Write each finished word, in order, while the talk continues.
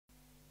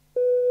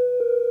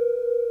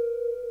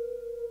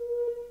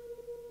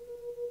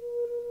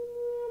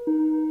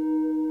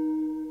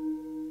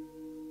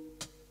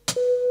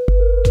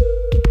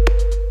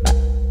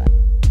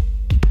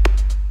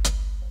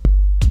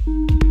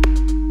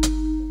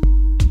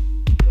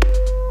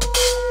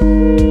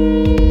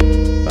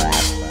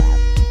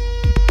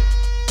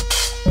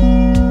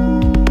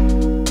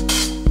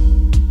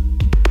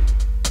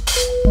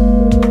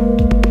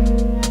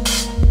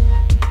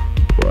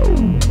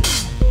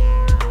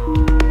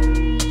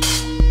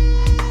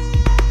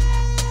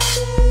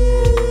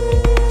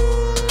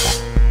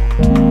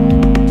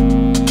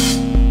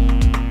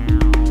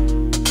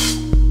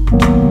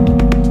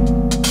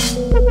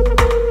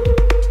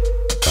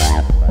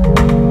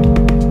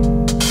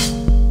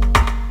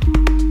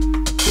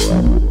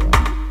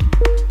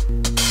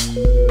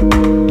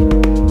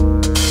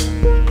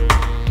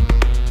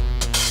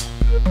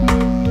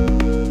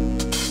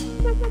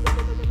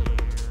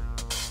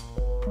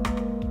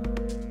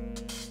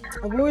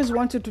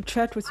wanted to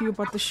chat with you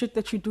about the shit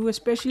that you do,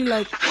 especially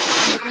like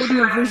in the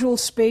audio visual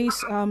space.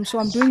 So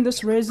I'm doing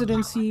this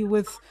residency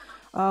with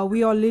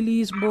We Are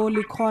Lilies,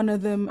 Morley, Connor,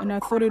 them, and I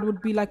thought it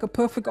would be like a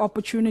perfect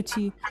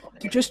opportunity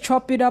to just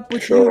chop it up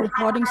with you Sure,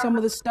 regarding some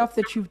of the stuff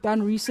that you've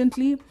done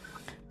recently.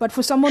 But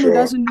for someone who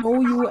sure. doesn't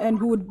know you and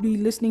who would be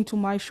listening to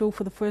my show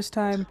for the first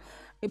time,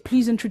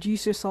 please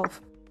introduce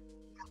yourself.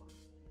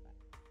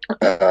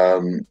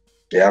 Um,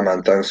 yeah,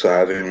 man, thanks for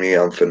having me.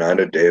 I'm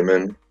Fernando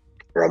Damon.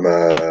 I'm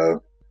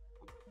a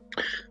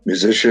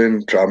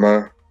musician,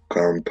 drummer,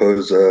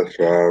 composer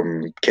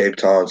from Cape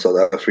Town,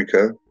 South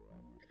Africa.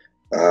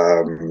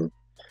 Um,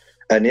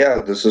 and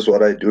yeah, this is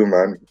what I do,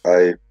 man.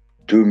 I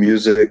do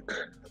music.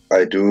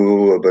 I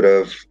do a bit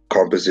of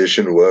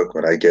composition work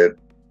when I get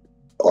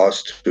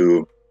asked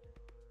to.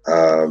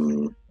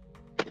 Um,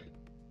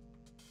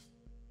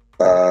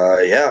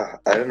 yeah,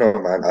 I don't know,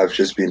 man. I've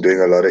just been doing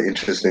a lot of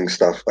interesting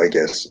stuff, I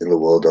guess, in the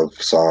world of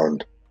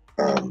sound.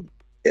 Um, Mm.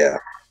 yeah,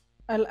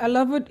 I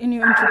love it in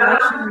your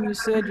introduction when you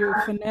said you're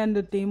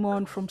Fernando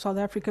Damon from South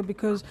Africa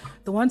because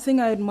the one thing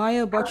I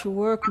admire about your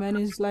work, man,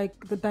 is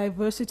like the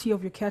diversity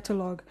of your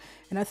catalog.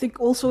 And I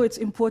think also it's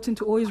important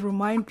to always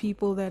remind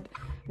people that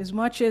as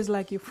much as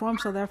like you're from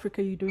South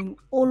Africa, you're doing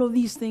all of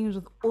these things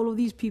with all of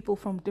these people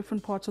from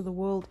different parts of the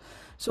world.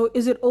 So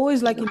is it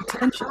always like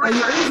intention? Are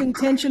you always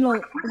intentional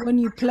when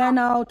you plan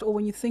out or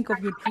when you think of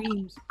your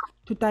dreams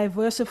to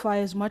diversify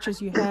as much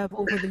as you have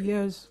over the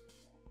years?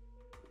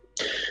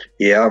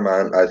 yeah,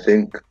 man. I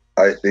think,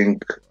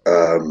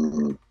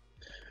 um,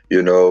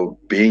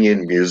 being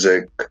in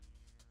music,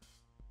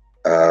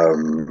 I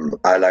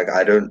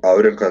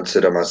wouldn't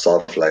consider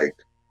myself like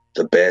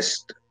the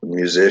best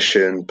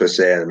musician per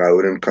se, and I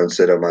wouldn't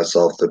consider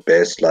myself the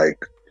best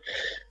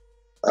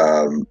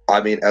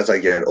I mean, as I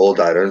get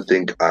older, I don't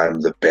think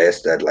I'm the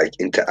best at like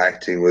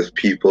interacting with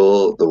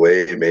people the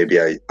way maybe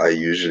I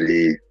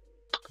usually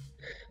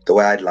the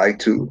way I'd like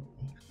to.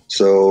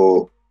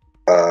 So,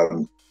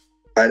 um,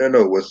 I don't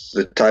know, with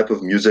the type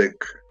of music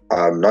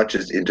I'm not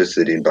just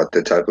interested in, but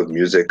the type of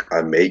music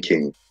I'm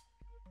making,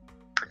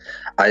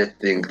 I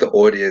think the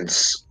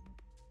audience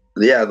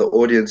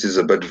is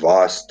a bit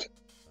vast.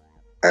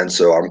 And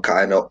so I'm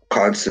kind of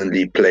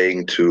constantly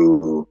playing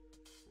to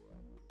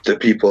the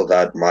people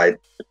that might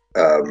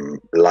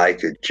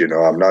like it,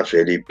 I'm not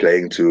really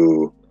playing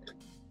to,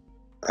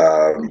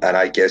 and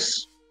I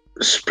guess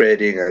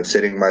spreading and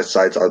setting my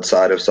sights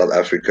outside of South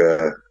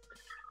Africa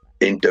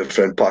in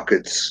different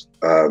pockets.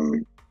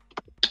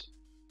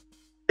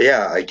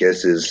 Yeah, I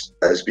guess is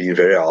has been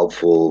very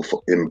helpful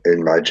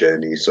in my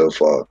journey so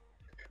far.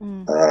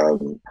 Mm.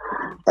 Um,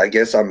 I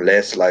guess I'm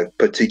less like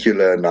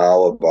particular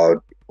now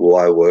about who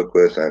I work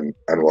with and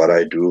what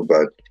I do,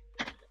 but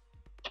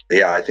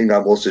yeah, I think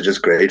I'm also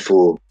just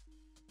grateful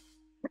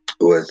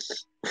with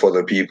for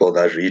the people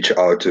that reach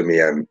out to me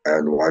and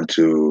want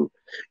to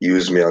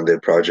use me on their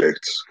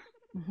projects.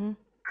 Mm-hmm.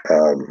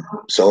 Um,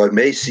 so it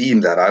may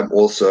seem that I'm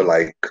also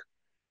like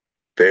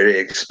very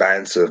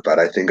expansive, but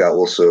I think I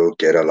also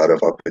get a lot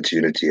of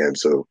opportunity, and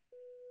so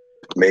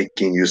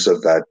making use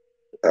of that,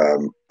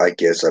 I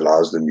guess,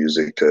 allows the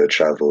music to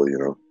travel.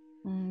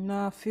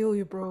 Nah, I feel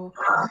you, bro.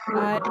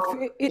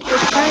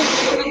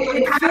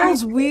 It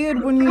feels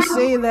weird when you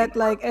say that.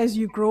 Like as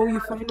you grow, you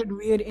find it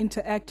weird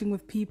interacting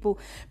with people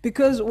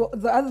because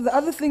the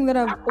other thing that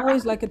I've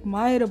always like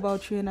admired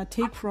about you and I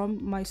take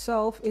from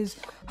myself is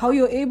how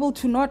you're able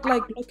to not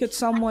like look at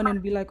someone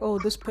and be like, oh,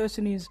 this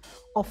person is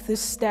of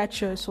this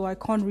stature, so I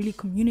can't really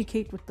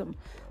communicate with them.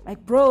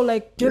 Like, bro,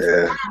 like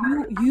Yeah,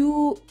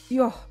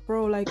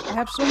 bro, like I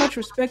have so much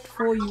respect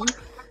for you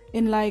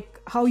in like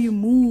how you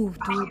move,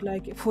 dude.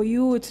 Like for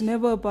you, it's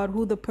never about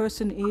who the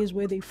person is,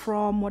 where they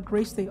from, what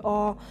race they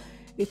are.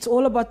 It's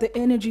all about the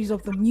energies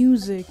of the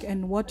music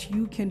and what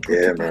you can put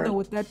yeah, together man.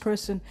 with that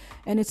person.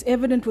 And it's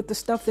evident with the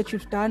stuff that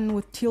you've done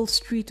with Teal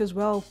Street as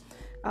well.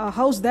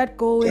 How's that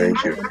going?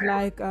 Thank you. And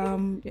like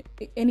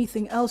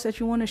anything else that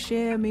you want to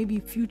share? Maybe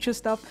future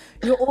stuff.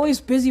 You're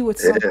always busy with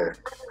something.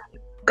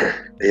 Yeah,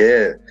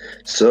 yeah.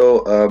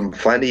 So,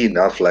 funny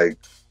enough, like,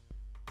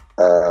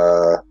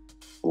 uh,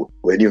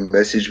 when you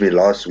messaged me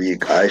last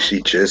week, I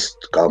actually just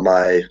got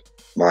my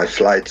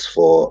flights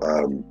for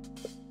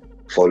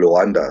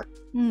Luanda.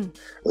 Mm.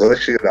 I was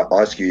actually gonna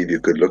ask you if you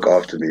could look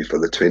after me for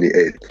the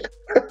 28th.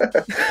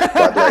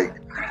 But like,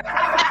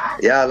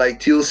 yeah, like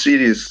Teal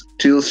Street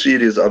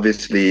is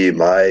obviously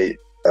my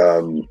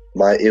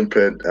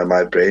imprint and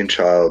my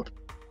brainchild.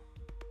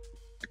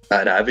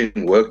 And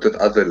having worked with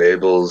other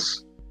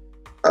labels,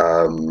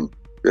 um,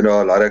 a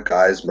lot of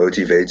guys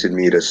motivated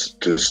me to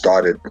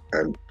start it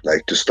and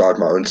like to start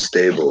my own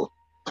stable.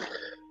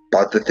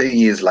 But the thing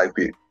is, like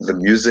the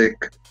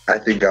music, I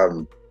think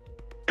I'm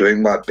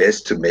doing my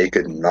best to make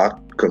it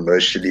not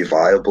commercially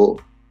viable,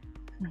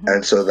 Hmm.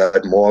 and so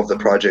that more of the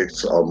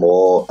projects are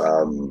more.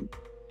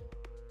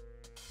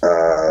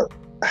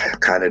 I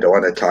kind of don't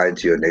want to tie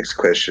into your next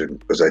question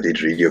because I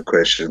did read your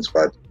questions,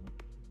 but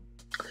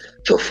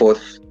the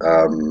fourth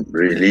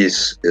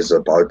release is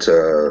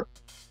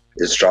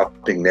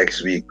dropping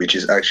next week, which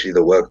is actually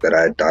the work that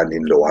I had done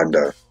in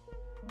Luanda.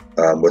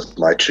 with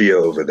my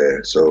trio over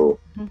there. So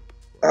Mhm.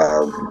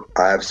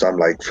 I have some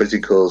like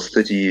physicals,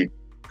 30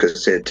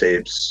 cassette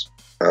tapes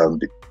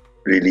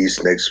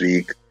released next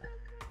week.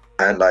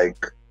 And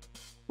like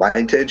my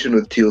intention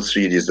with Teal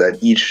Street is that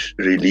each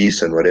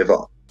release and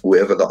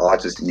whoever the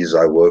artist is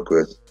I work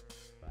with,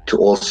 to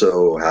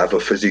also have a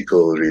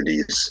physical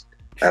release.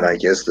 And I Sure.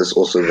 guess this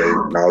also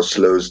now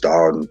slows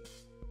down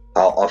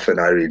how often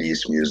I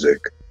release music.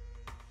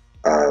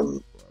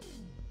 Um,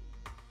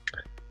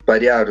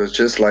 but yeah, it was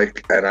just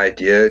like an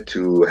idea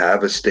to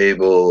have a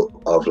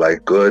stable of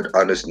like good,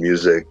 honest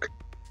music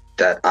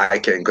that I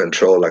can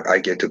control. Like I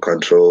get to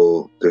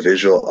control the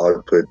visual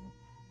output,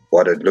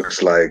 what it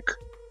looks like.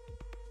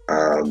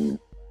 Um,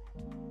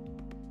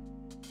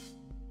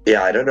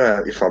 yeah, I don't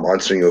know if I'm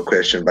answering your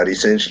question, but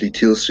essentially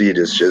Teal Street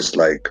is just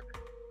like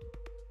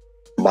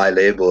my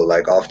label.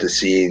 Like after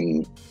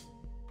seeing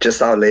just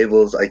how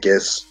labels, I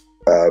guess,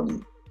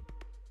 um,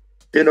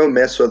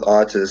 mess with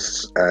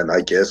artists and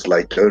I guess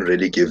like don't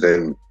really give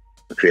them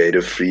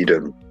creative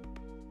freedom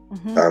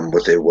Hmm.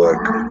 with their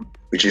work,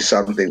 which is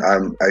something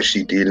I'm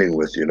actually dealing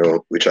with,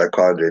 which I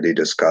can't really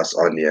discuss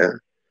on here.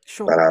 But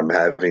Sure. I'm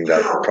having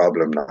that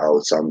problem now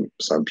with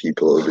some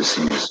people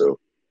overseas. So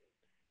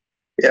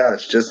yeah,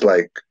 it's just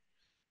like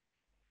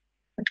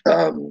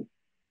um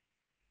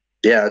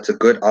yeah, it's a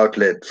good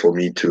outlet for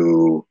me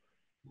to,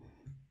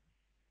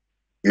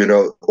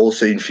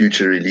 also in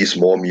future release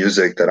more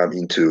music that I'm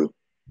into.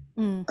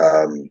 Mm.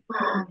 Um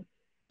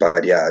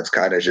but yeah, it's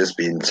kind of just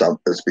been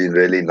it's been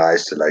really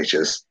nice to like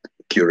just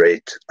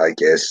curate, I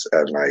guess,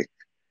 and like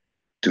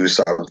do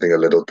something a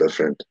little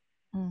different.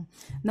 Mm.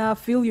 Now I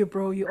feel you,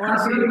 bro. You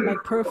answered it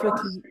like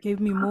perfectly. Gave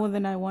me more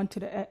than I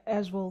wanted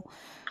as well.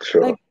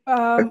 Sure. Like,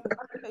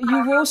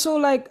 you've also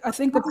like I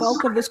think the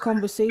bulk of this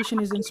conversation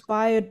is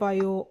inspired by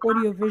your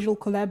audiovisual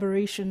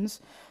collaborations.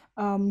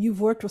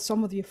 You've worked with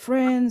some of your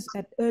friends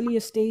at earlier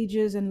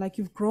stages, and like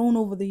you've grown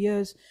over the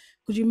years.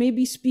 Could you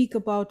maybe speak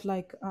about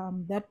like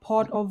that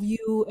part of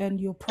you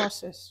and your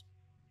process?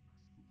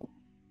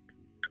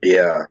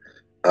 Yeah.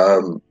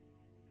 Um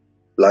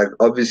like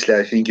obviously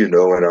I think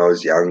when I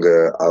was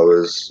younger, I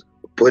was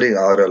putting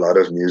out a lot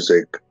of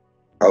music.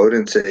 I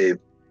wouldn't say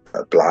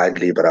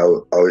blindly, but I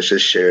was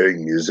just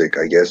sharing music.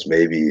 I guess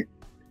maybe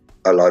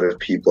a lot of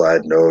people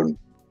had known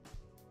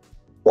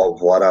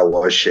of what I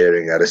was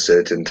sharing at a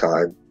certain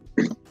time.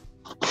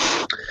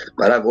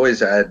 But I've always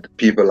had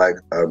people like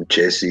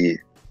Jesse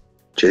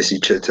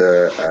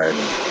Chitter,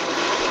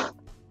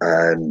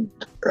 and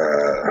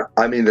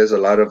I mean, there's a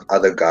lot of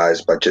other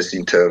guys, but just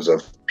in terms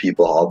of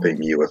people helping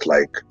me with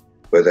like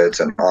whether it's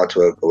an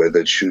artwork or whether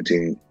it's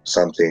shooting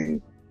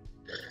something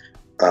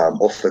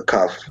off the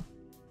cuff,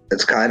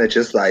 it's kind of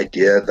just the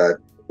idea that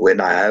when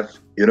I have,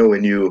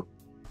 when you,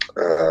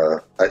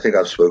 I think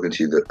I've spoken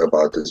to you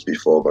about this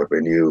before, but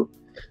when you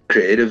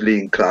creatively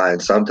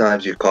inclined,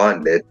 sometimes you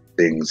can't let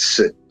things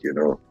sit.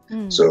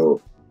 Mm.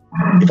 So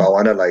if I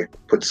want to like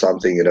put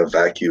something in a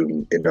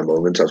vacuum in a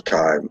moment of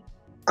time,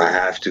 I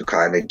have to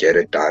kind of get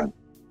it done.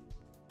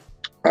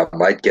 I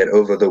might get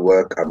over the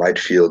work, I might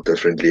feel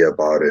differently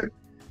about it.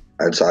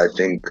 And so I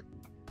think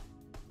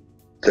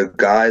the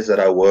guys that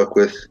I work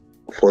with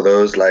for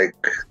those like,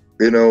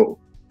 you know,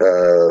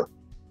 uh,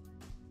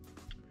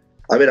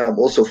 I mean, I'm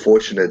also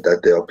fortunate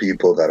that there are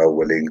people that are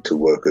willing to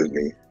work with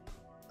me.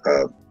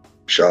 Um,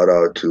 Shout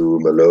out to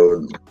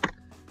Malone,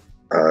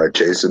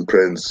 Jason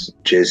Prince,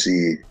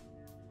 Jesse.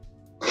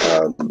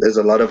 There's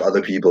a lot of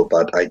other people,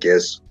 but I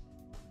guess,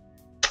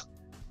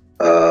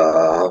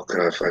 how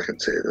can I fucking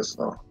say this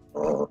now?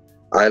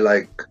 I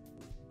like,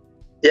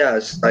 yeah,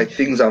 it's like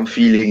things I'm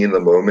feeling in the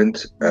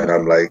moment, and Mm.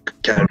 I'm like,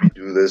 can we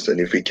do this? And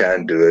if we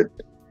can do it,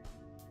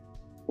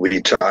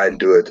 we try and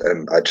do it,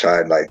 and I try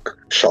and like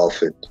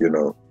shelf it.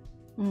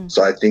 Mm.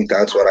 So I think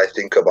that's what I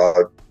think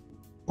about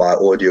my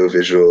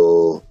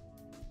audiovisual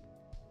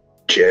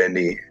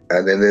journey.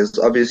 And then there's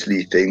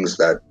obviously things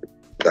that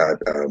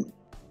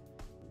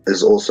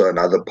is also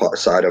another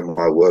side of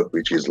my work,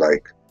 which is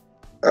like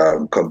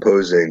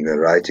composing and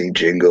writing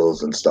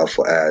jingles and stuff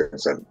for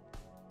ads, and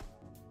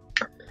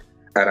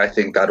I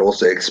think that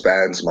also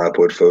expands my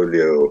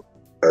portfolio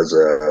as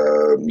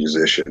a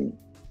musician.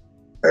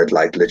 It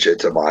like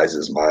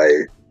legitimizes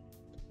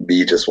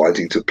me just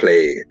wanting to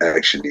play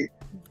actually.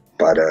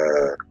 But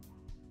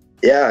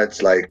yeah,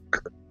 it's like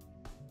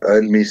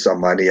earned me some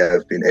money.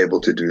 I've been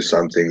able to do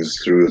some things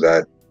through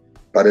that.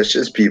 But it's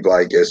just people,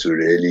 I guess, who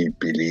really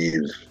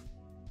believe,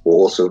 or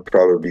also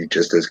probably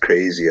just as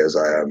crazy as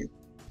I am,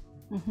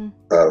 Mm-hmm.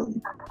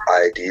 um,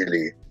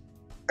 ideally.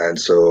 And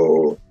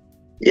so,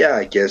 yeah,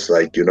 I guess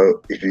like,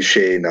 if you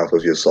share enough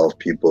of yourself,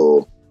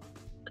 people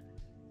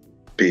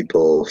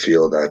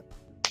feel that,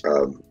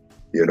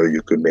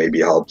 you could maybe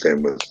help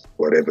them with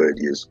whatever it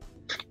is.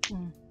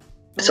 Mm.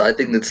 So I Dope.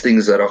 think it's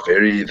things that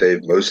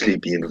they've mostly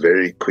been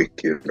very quick.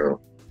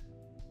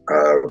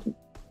 Um,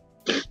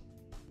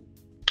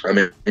 I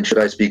mean, should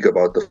I speak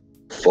about the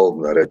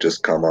film that had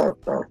just come out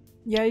now?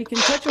 Yeah, you can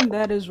touch on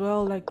that as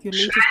well, like your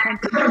latest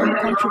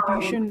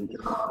contribution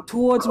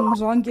towards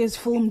Mzwange's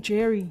film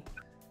Jerry.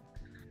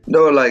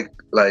 No, like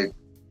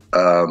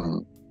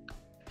Um,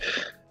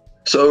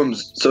 so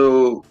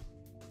so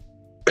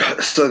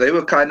so they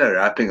were kind of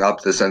wrapping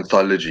up this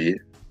anthology,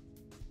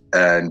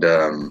 and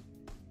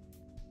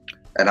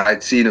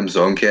I'd seen him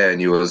Zonke, and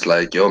he was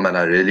like, "Yo, man,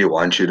 I really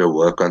want you to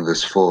work on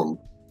this film."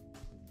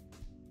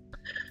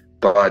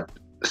 But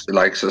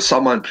like, so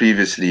someone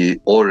previously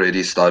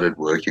already started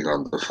working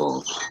on the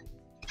film,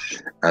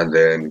 and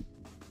then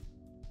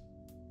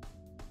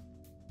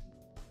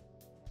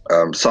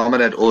someone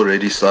had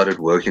already started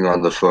working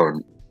on the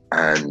film,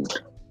 and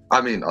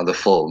I mean on the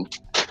film.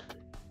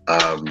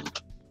 Um,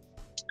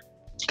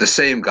 the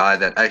same guy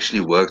that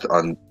actually worked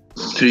on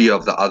 3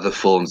 of the other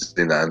films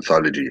in the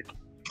anthology.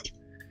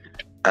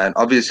 And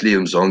obviously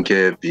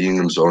Mzonke, being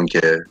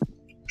Mzonke,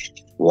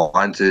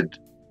 wanted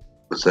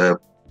the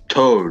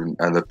tone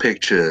and the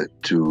picture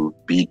to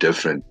be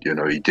different. You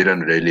know, he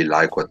didn't really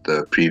like what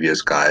the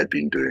previous guy had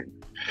been doing.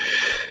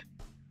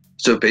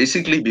 So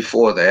basically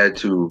before they had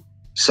to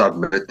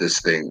submit this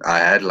thing, I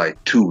had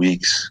like 2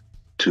 weeks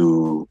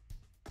to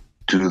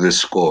do the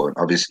score. And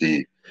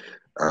obviously,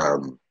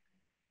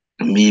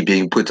 me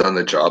being put on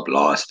the job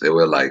last, there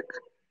were like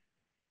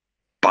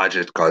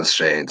budget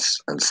constraints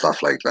and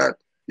stuff like that,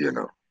 you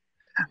know.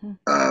 Mm-hmm.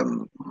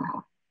 Um,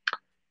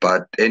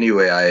 but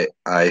anyway,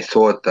 I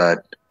thought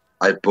that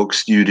I'd book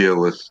studio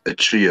with a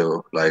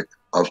trio like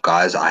of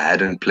guys I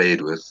hadn't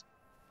played with.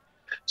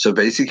 So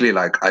basically,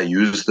 like I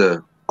used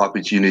the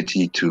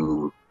opportunity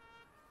to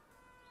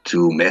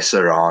mess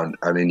around.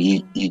 I mean,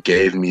 he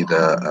gave me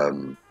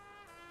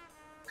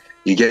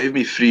he gave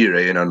me free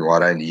reign on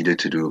what I needed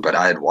to do, but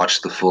I had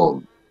watched the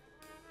film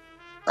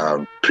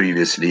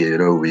previously. You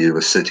know, we were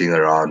sitting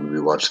around,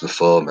 we watched the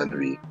film, and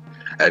we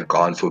had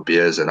gone for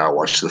beers, and I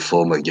watched the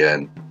film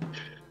again.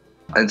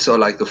 And so,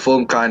 like, the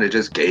film kind of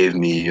just gave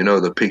me, you know,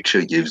 the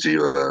picture gives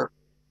you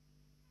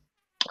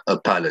a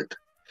palette.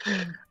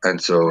 Mm.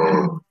 And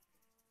so,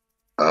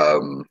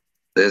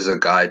 there's a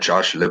guy,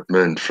 Josh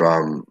Lipman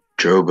from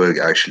Joburg,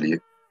 actually,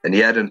 and he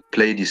hadn't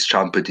played his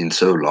trumpet in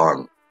so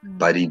long,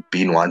 but he'd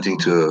been wanting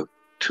to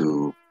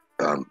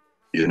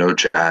you know,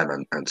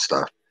 jam and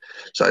stuff.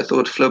 So I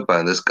thought, flip,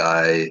 man, this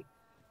guy,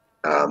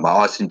 I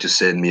asked him to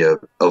send me a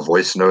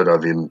voice note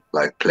of him,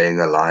 like, playing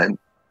a line.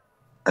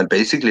 And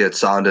basically it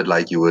sounded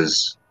like he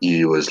was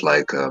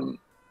like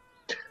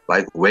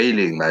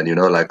wailing, man, you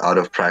know, like out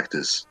of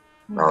practice.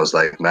 I was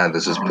like, man,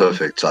 this is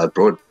perfect. So I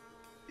brought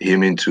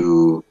him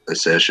into a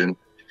session,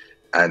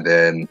 and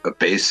then a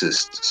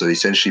bassist. So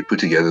essentially put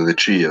together the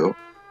trio.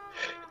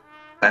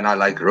 And I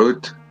like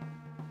wrote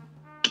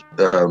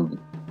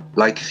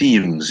like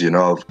themes, you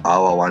know, of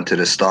how I wanted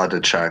to start a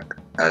track,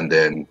 and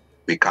then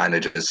we kind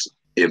of just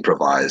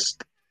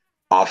improvised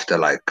after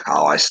like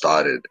how I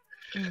started.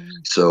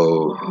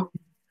 So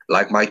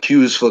like my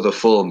cues for the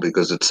film,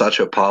 because it's such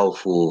a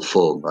powerful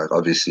film, like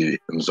obviously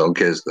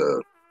Mzonke is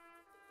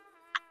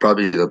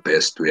probably the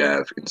best we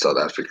have in South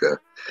Africa.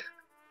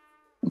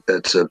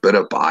 It's a bit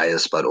of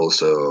bias, but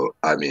also,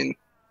 I mean,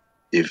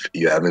 if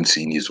you haven't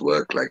seen his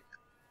work, like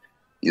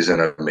he's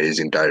an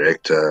amazing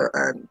director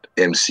and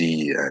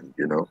MC, and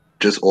you know,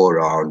 just all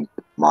around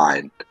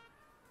mind.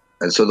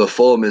 And so the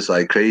film is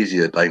like crazy.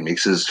 It like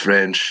mixes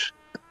French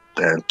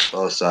and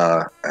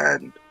Xhosa,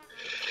 and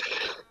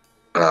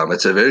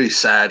it's a very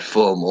sad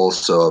film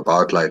also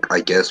about, like, I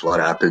guess what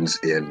happens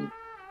in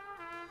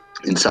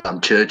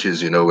some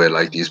churches, you know, where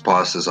like these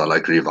pastors are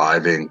like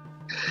reviving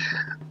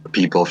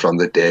people from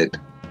the dead,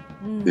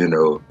 you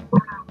know.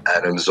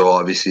 And so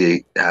obviously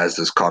it has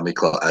this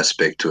comical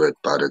aspect to it,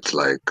 but it's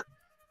like,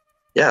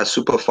 yeah,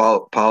 super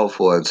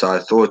powerful. And so I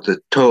thought the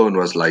tone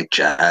was like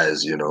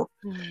jazz, you know,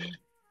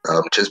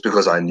 just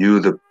because I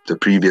knew the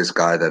previous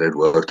guy that had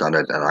worked on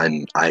it,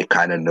 and I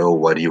kind of know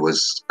what he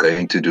was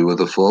going to do with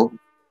the film.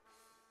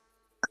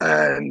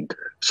 And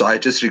so I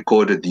just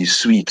recorded these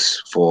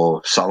suites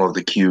for some of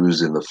the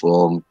cues in the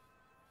film,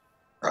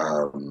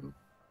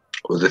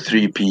 with a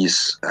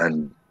 3-piece,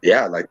 and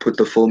yeah, like put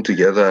the film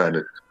together,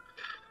 and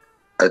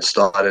it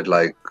started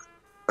like,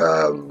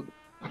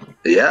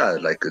 yeah,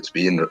 like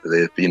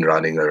they've been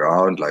running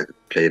around, like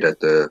played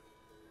at the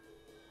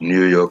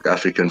New York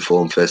African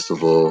Film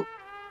Festival.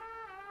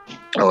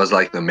 I was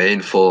like the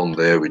main film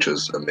there, which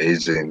was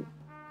amazing,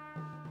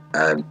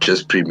 and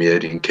just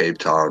premiered in Cape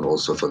Town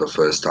also for the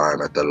first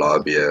time at the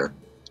Labia.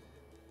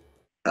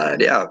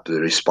 And yeah, the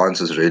response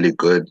is really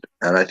good,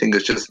 and I think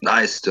it's just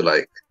nice to,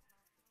 like,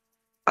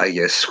 I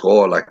guess,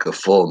 score like a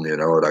film, you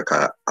know. Like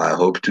I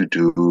hope to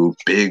do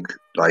big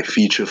like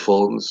feature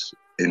films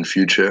in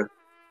future.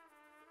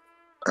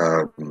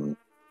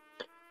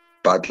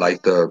 But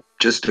like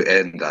just to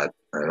end that,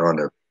 I don't want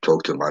to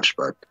talk too much,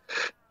 but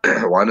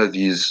one of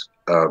these,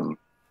 I'm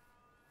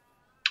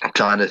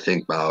trying to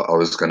think now. I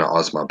was gonna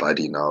ask my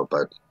buddy now,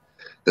 but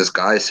this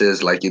guy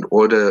says, like, in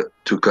order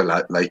to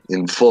like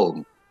in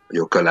film,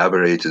 your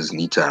collaborators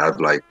need to have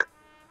like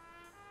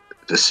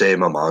the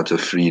same amount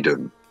of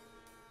freedom.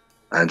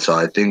 And so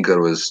I think it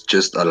was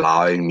just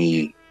allowing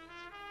me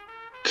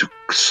to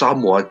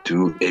somewhat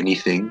do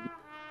anything,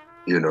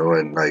 you know,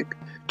 and like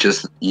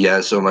just he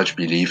has so much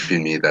belief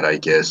in me that I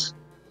guess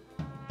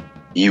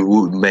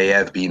may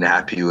have been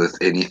happy with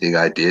anything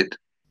I did,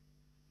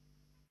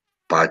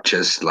 but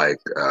just like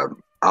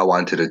I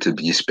wanted it to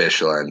be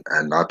special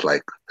and not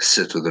like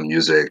sit with the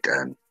music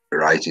and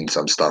writing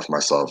some stuff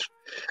myself.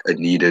 It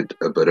needed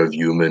a bit of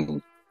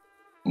human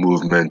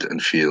movement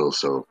and feel.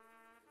 So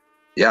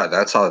yeah,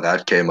 that's how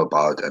that came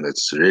about, and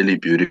it's really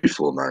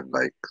beautiful, man.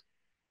 Like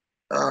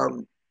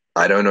um,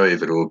 I don't know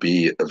if it will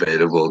be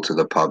available to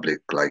the public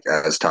like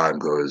as time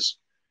goes.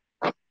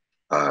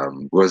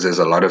 Because there's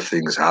a lot of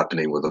things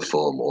happening with the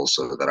film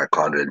also that I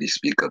can't really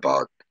speak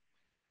about,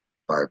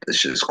 but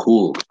it's just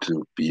cool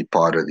to be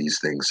part of these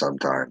things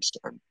sometimes.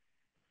 And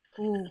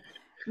Oh,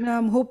 now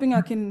I'm hoping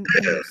I can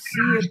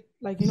see it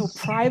like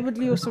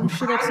privately or some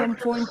shit at some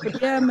point. But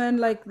yeah, man,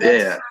 like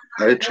yeah, that's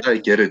I that. try to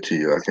get it to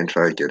you. I can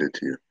try to get it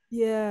to you.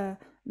 Yeah,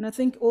 and I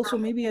think also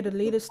maybe at a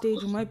later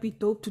stage it might be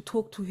dope to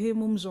talk to him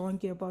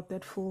Umzonke about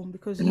that film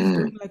because he's Mm,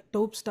 doing like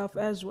dope stuff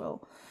as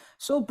well.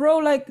 So, bro,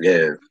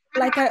 yeah,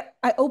 like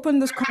I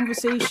opened this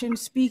conversation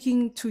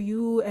speaking to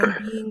you and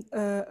being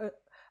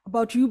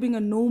about you being a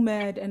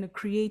nomad and a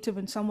creative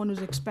and someone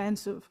who's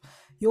expansive.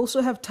 You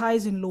also have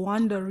ties in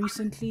Luanda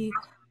recently.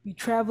 You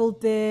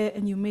traveled there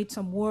and you made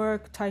some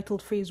work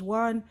titled Phase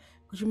One.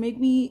 Could you make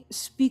me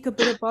speak a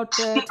bit about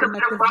that and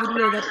like the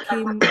video that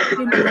came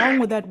along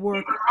with that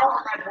work?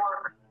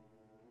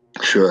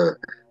 sure.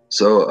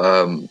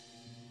 So,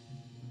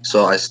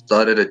 so I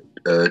started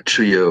a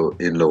trio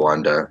in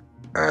Luanda,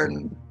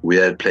 and we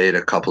had played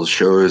a couple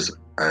shows,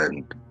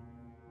 and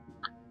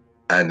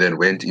then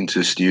went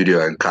into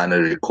studio and kind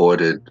of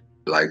recorded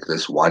like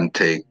this one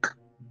take,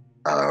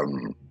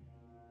 um,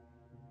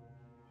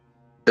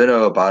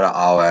 about an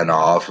hour and a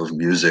half of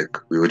music.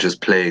 We were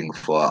just playing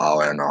for an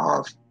hour and a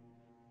half,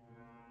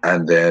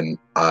 and then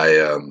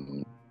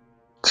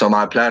so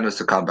my plan was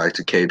to come back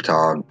to Cape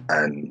Town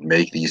and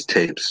make these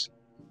tapes.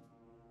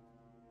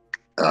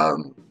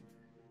 Um,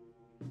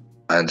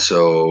 and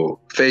so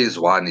phase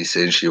one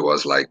essentially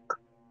was like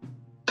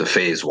the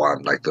phase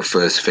one, like the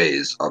first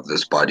phase of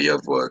this body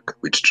of work,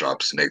 which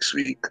drops next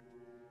week.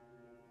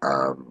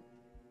 Um,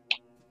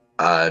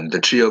 and the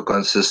trio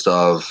consists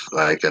of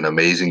like an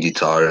amazing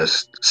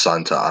guitarist,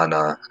 Santa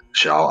Ana,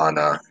 João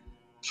Ana,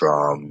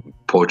 from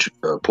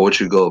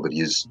Portugal, but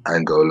he's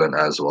Angolan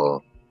as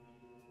well.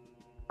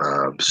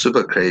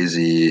 Super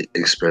crazy,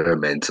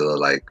 experimental,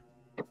 like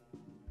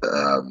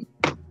um,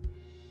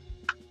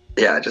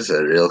 yeah, just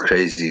a real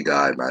crazy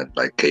guy, man.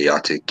 Like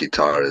chaotic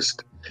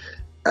guitarist,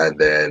 and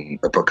then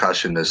a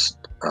percussionist,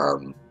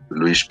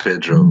 Luis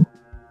Pedro.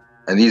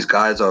 And these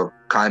guys are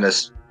kind of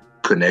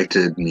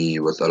connected me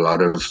with a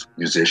lot of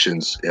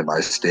musicians in my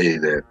stay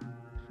there,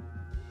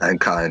 and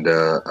kind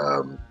of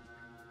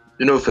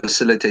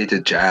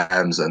facilitated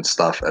jams and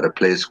stuff at a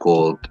place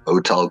called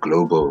Hotel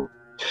Globo,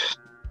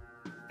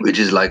 which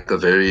is like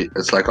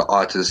it's like an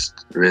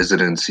artist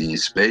residency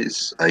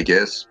space, I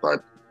guess.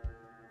 But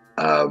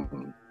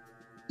um,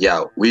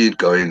 yeah, we'd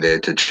go in there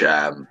to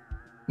jam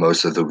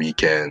most of the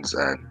weekends,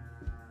 and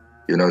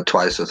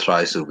twice or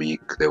thrice a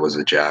week there was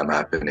a jam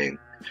happening.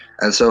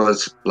 And so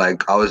it's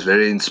like I was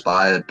very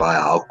inspired by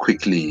how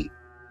quickly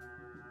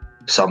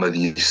some of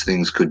these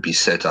things could be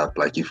set up,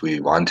 like if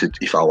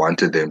I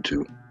wanted them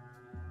to.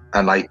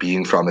 And like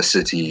being from a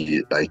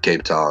city like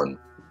Cape Town,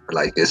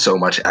 like there's so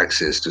much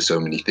access to so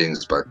many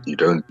things, but you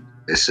don't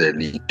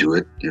necessarily do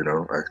it.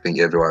 I think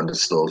everyone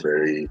is still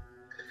very,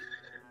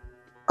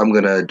 I'm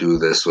gonna do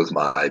this with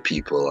my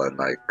people, and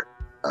like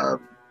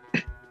um,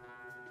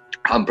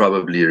 I'm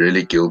probably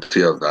really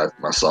guilty of that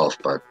myself.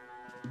 But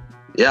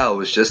yeah, it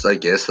was just, I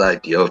guess, the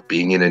idea of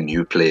being in a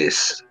new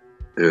place,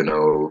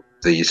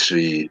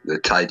 the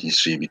tight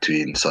history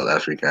between South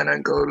Africa and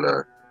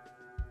Angola.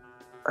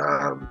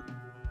 Um,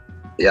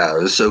 yeah,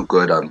 it was so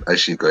good. I'm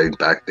actually going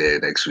back there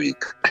next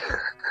week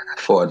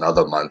for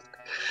another month.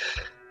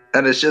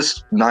 And it's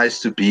just nice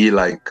to be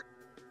like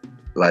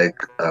I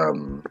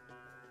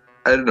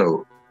don't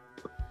know,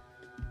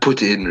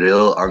 put in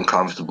real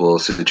uncomfortable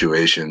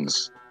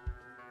situations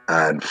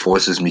and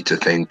forces me to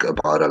think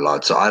about a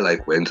lot. So I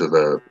like went to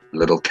the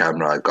little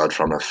camera I got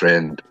from a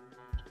friend,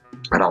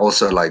 and I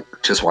also like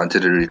just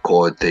wanted to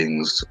record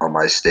things on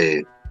my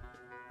stay.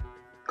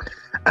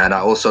 And I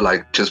also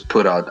like just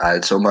I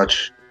had so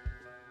much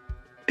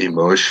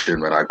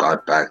emotion when I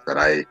got back that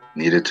I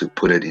needed to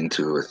put it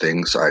into a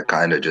thing. So I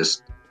kind of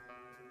just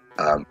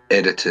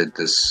edited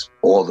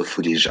all the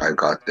footage I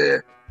got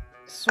there,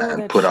 Saw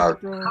and that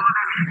shit, bro.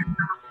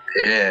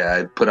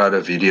 I put out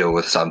a video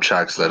with some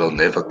tracks that'll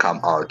never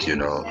come out,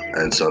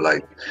 and so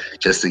like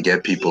just to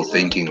get people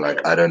thinking,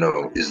 like, I don't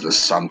know, is this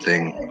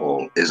something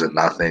or is it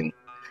nothing?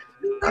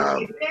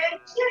 um,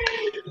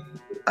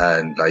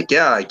 and like,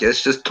 yeah, I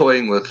guess just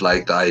toying with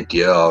like the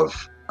idea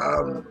of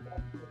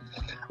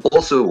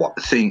also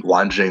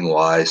wondering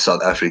why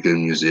South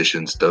African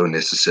musicians don't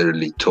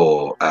necessarily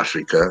tour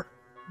Africa.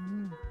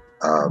 Mm.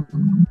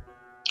 um,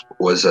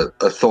 was a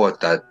thought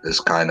that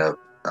is kind of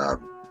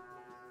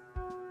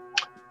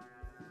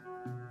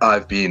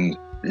I've been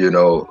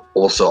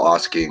also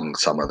asking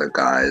some of the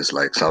guys,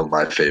 like some of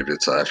my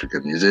favorite South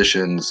African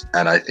musicians,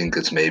 and I think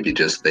it's maybe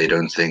just they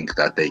don't think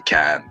that they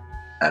can.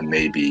 And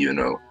maybe,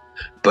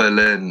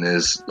 Berlin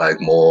is like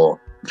more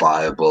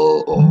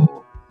viable,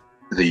 or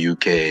the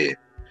UK,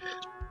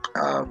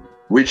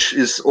 which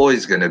is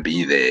always going to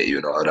be there,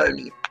 you know what I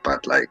mean?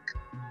 But like,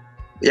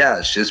 yeah,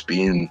 it's just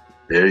been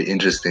very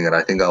interesting. And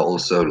I think I'm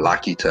also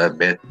lucky to have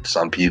met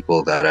some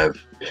people that have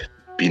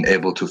been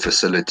able to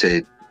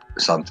facilitate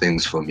some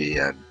things for me,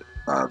 and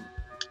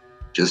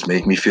just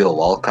make me feel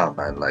welcome.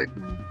 And like,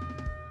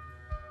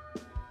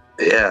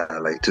 yeah,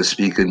 like to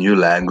speak a new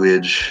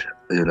language,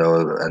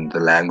 and the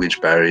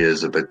language barrier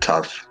is a bit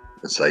tough.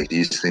 It's like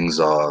these things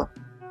are,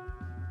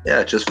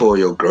 yeah, just for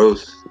your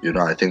growth.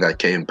 I think I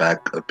came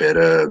back a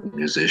better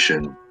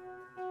musician.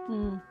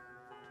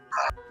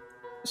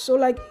 So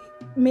like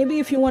maybe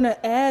if you want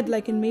to add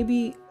like in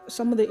maybe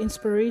some of the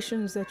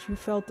inspirations that you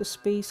felt the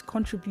space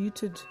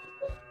contributed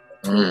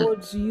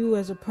towards you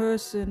as a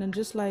person and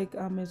just like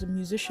as a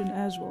musician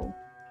as well.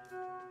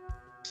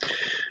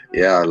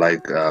 Yeah,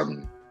 like I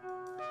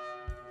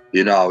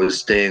was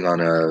staying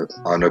on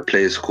a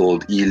place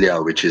called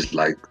Ilia, which is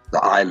like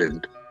the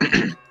island.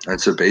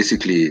 And so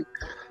basically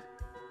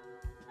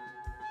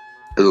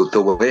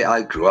the way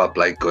I grew up,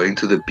 like going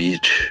to the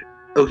beach,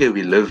 okay,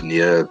 we live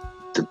near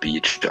the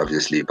beach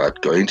obviously,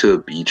 but going to a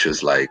beach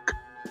is okay,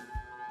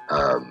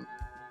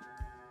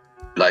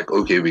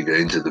 we're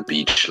going to the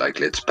beach, like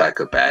let's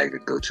pack a bag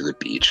and go to the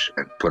beach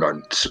and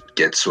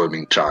get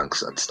swimming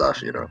trunks and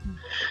stuff. And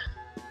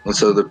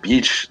so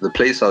the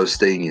place I was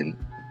staying in,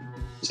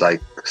 is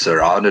like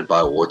surrounded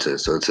by water,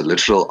 so it's a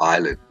literal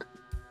island.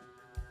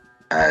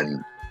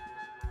 And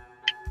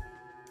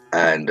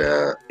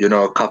a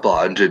couple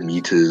 100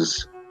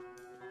 meters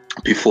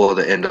before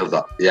the end of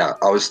I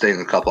was staying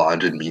a couple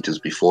 100 meters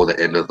before the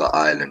end of the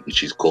island,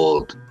 which is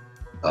called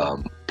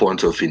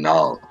Ponto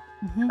Final.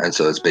 And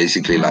so it's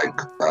basically like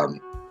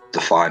the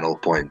final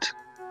point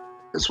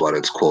is what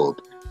it's called.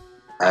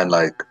 And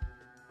like,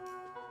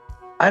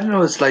 I don't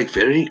know, it's like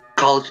very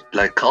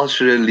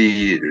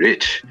culturally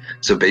rich.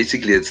 So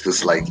basically it's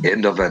this like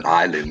end of an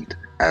island,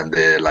 and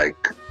they're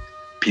like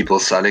people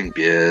selling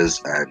beers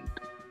and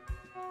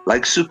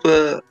like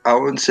super, I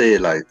wouldn't say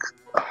like,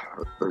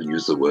 I'll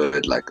use the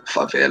word like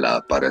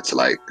favela, but it's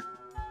like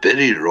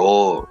very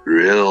raw,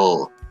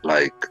 real,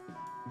 like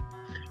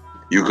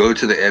you go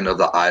to the end of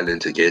the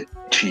island to get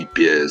cheap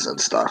beers and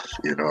stuff,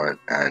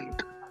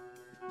 and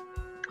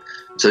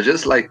so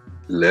just like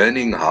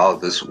learning how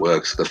this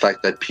works, the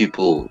fact that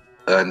people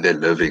earn their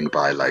living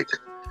by like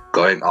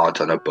going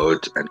out on a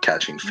boat and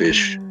catching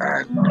fish,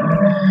 and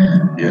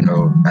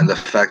and the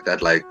fact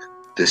that like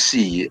the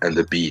sea and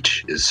the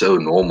beach is so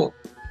normal,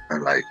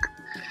 and like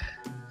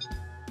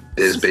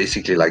there's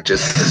basically like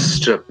just a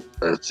strip.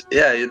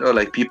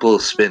 Like people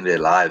spend their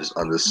lives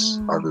on this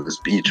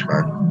beach,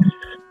 man.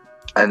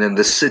 And in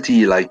the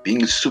city, like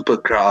being super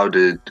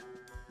crowded,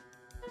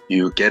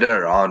 you get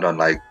around on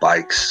like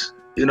bikes.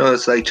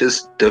 It's like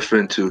just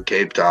different to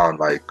Cape Town.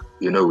 Like,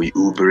 we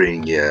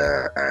Ubering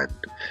here, and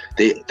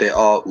there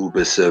are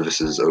Uber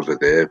services over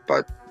there,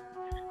 but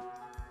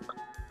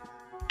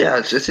yeah,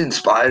 it's just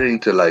inspiring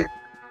to like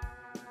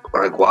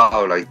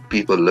wow, like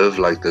people live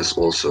like this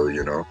also,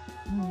 I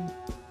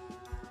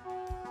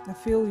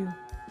feel you.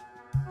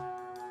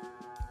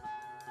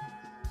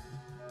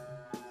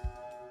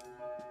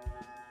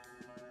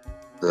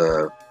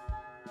 The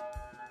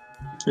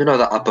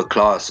upper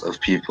class of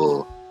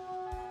people,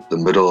 the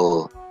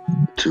middle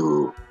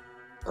to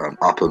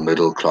upper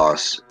middle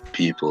class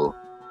people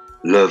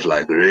live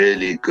like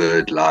really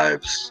good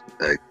lives,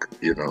 like,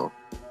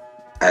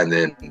 and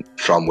then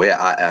from where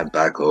I am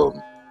back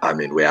home, I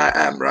mean where I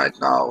am right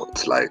now,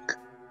 it's like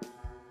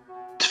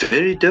it's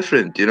very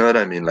different, you know what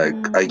I mean? Like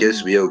I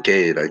guess we're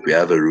okay, like we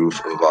have a roof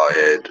over our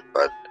head,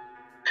 but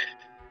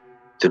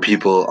the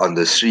people on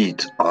the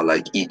street are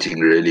like eating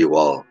really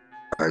well.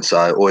 And so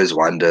I always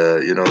wonder,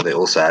 they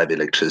also have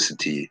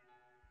electricity,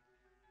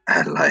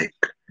 and like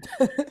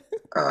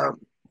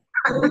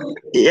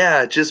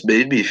yeah, it just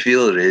made me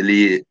feel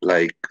really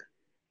like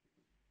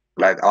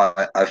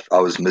I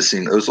was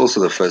missing. It was also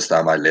the first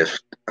time I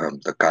left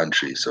the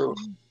country, so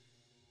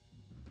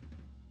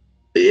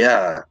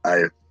yeah,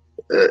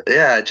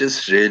 it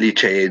just really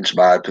changed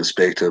my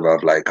perspective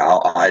of like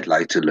how I'd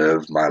like to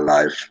live my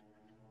life.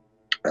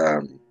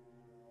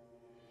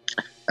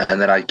 And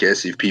then I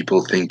guess if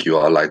people think you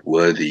are like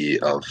worthy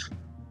of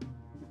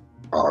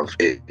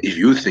if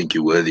you think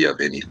you're worthy of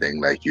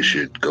anything, like you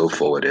should go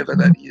for whatever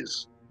that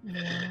is.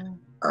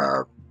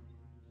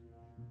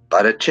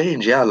 But it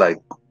changed, yeah,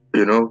 like,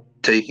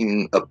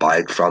 taking a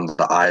bike from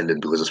the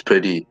island, because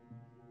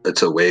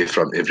it's away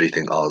from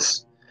everything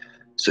else.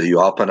 So you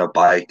hop on a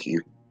bike,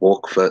 you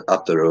walk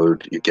up the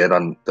road, you get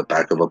on the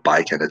back of a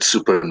bike, and it's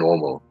super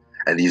normal.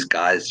 And these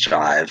guys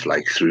drive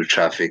like through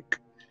traffic,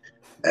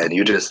 and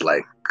you just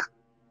like,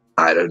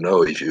 I don't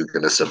know if you're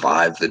gonna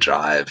survive the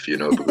drive,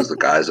 because the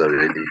guys are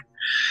really,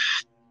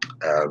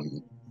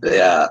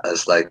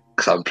 it's like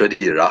some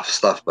pretty rough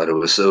stuff, but it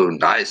was so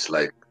nice,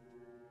 like,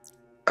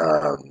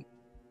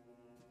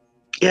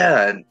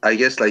 yeah, and I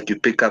guess like you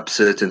pick up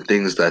certain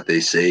things that they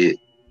say.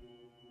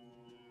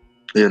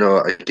 You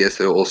know, I guess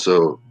they're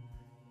also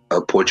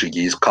a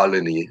Portuguese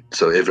colony,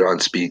 so everyone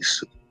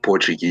speaks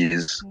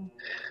Portuguese. Mm.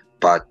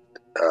 But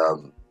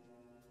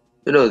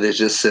you know, there's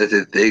just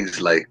certain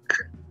things like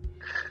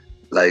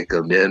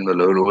me and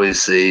Malone always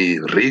say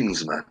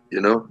rings, man. You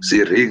know,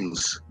 see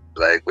rings.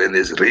 Like when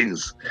there's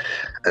rings,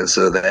 and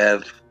so they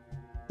have,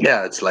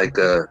 yeah, it's like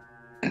the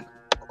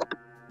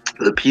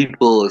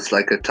people. It's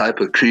like a type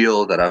of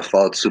Creole that I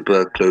felt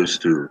super close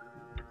to.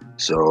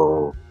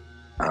 So,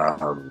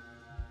 um,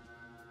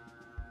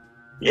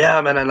 yeah,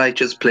 man, I like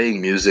just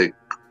playing music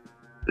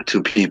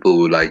to people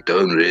who like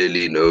don't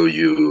really know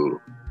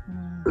you,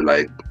 who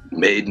like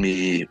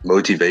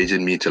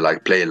motivated me to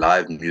like play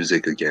live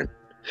music again.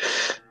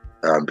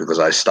 Because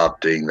I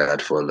stopped doing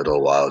that for a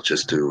little while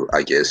just to,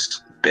 I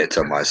guess,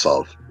 better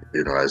myself,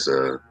 you know, as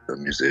a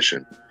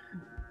musician.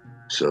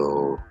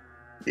 So,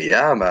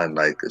 yeah, man,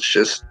 like it's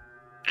just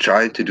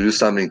trying to do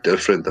something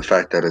different. The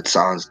fact that it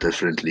sounds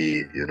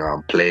differently, you know,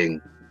 I'm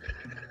playing,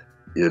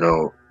 you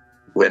know,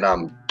 when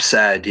I'm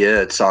sad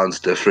here, it sounds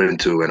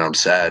different to when I'm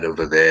sad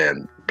over there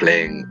and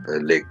playing a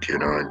lick, you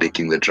know, and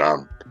licking the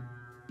drum.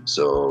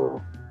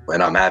 So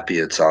when I'm happy,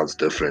 it sounds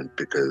different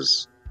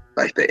because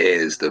like the air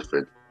is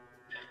different.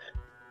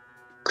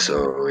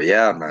 So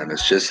yeah, man,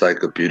 it's just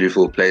like a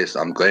beautiful place.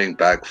 I'm going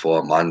back for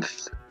a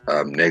month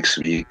next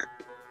week,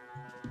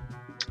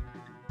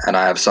 and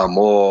I have some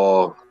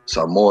more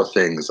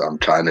things I'm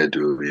trying to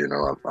do. You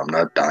know, I'm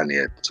not done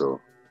yet.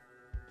 So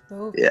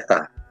Dope.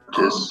 yeah,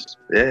 just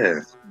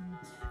yeah.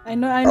 I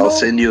know. I I'll know.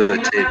 send you a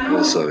tape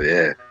also.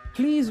 Yeah,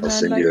 Please, I'll man,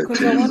 send like, you a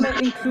because I want tape.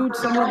 to include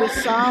some of the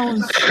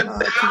sounds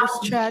to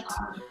this chat.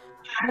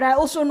 But I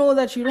also know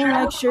that you don't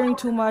like sharing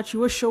too much.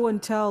 You're a show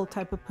and tell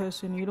type of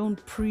person. You don't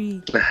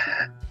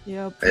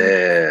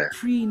Yeah,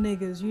 pre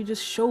niggas. You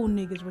just show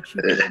niggas what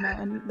you do,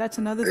 and that's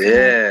another thing.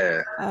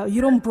 yeah. You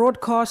don't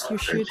broadcast your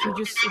shit. You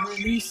just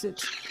release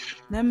it.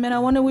 Then, man, I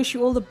want to wish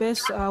you all the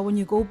best when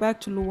you go back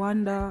to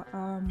Luanda.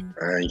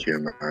 Thank you,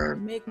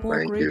 man. Make more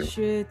Thank great you.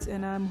 shit,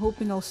 and I'm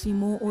hoping I'll see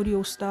more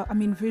audio stuff. I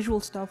mean, visual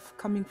stuff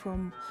coming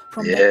from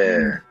that Yeah,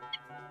 end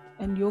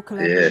and your yeah.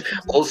 collaborations and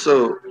stuff.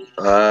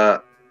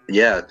 Also,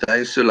 yeah,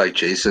 thanks to like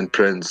Jason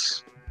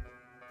Prince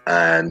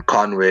and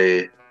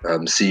Conway,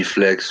 C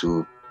Flex,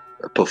 who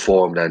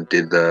performed and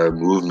did the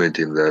movement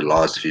in the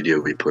last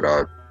video we put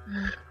out.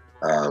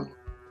 Um,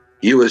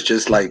 he was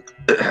just like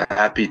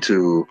happy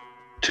to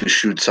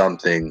shoot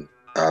something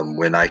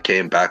when I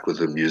came back with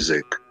the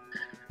music.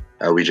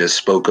 We just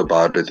spoke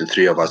about it. The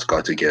three of us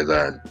got together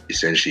and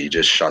essentially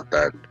just shot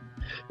that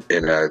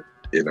in a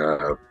in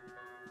a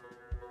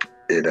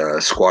in a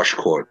squash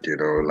court, you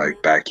know,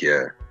 like back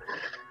here.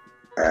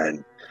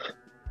 And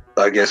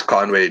I guess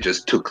Conway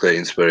just took the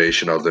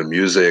inspiration of the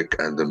music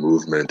and the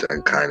movement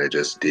and kind of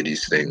just did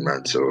his thing,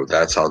 man. So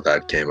that's how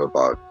that came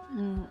about.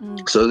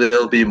 So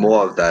there'll be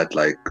more of that.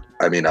 Like,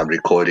 I mean, I'm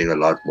recording a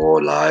lot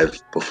more live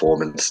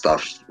performance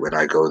stuff when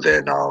I go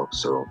there now.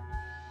 So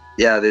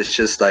yeah, there's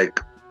just like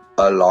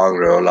a long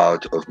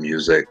rollout of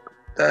music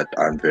that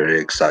I'm very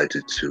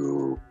excited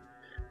to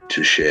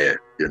share,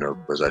 you know,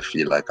 because I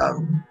feel like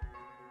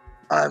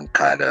I'm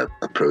kind of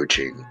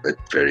approaching it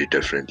very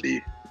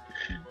differently.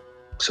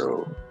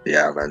 So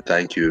yeah, man,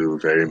 thank you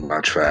very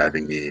much for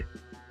having me.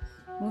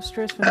 No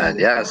stress, And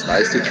Fernando. yeah, it's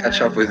nice to catch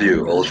up with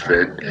you, old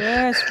friend.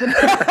 Yes, but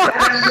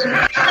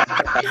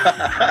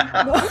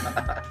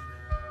no,